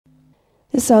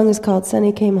This song is called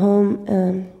Sunny Came Home.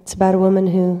 It's about a woman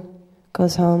who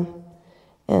goes home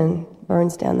and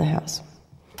burns down the house.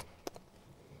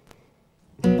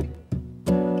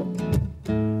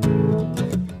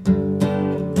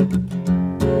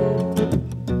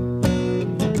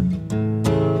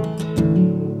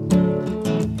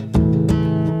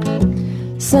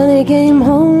 Sunny came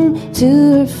home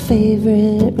to her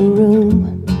favorite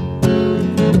room.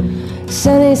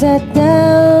 Sunny sat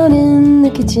down in the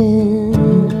kitchen.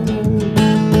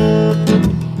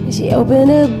 She opened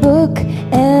a book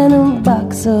and a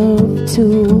box of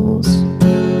tools.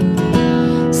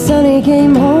 Sunny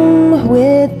came home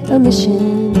with a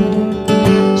mission.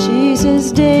 She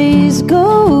says days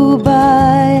go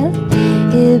by,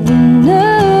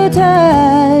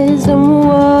 hypnotized. I'm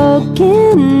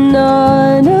walking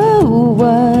on a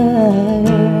wire.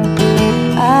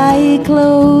 I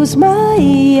close my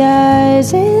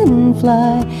eyes and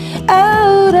fly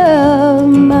out of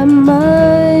my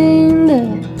mind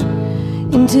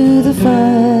into the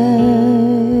fire.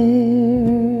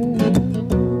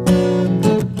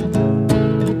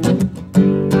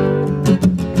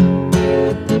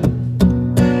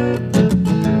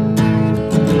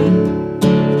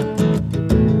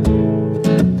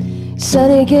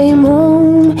 Sunny came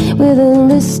home with a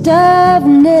list of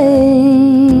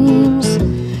names.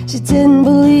 She didn't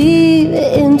believe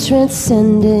in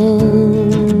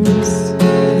transcendence.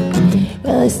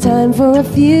 Well, it's time for a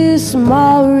few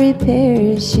small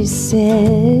repairs, she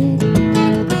said.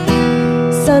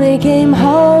 Sunny came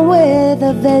home with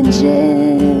a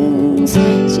vengeance.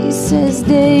 She says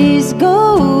days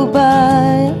go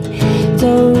by,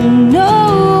 don't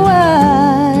know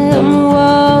why I'm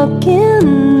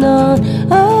walking on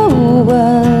a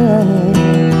wire.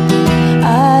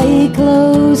 I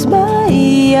close my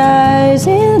eyes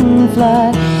and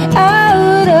fly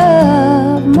out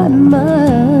of my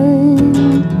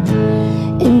mind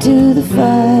into the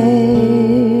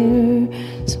fire.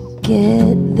 So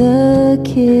get the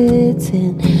kids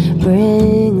and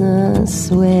bring a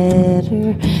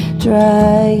sweater.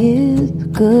 Dry is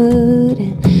good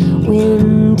and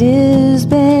wind is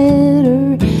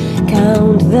better.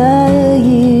 Count the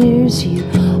years, you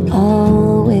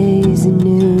always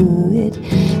knew it.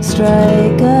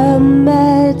 Strike a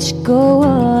match, go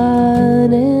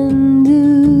on and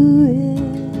do it.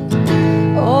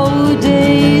 Oh,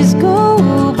 days go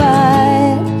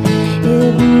by,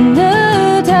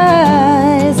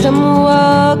 hypnotized. I'm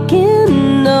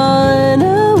walking on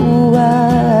a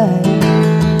wire.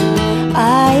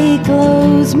 I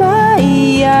close my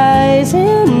eyes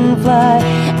and fly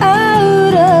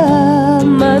out of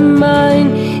my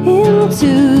mind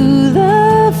into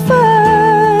the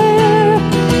fire.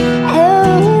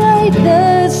 I'll light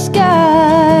the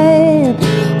sky,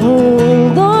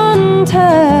 hold on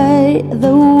tight.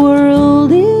 The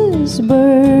world is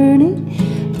burning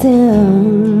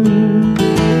down.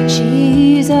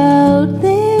 She's out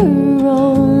there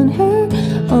on her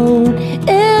own,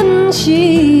 and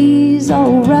she's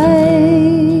alright.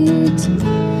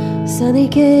 Sunny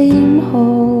came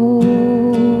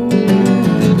home.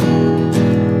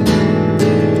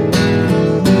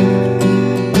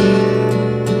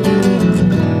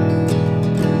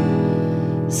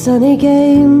 Sunny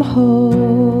came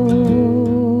home.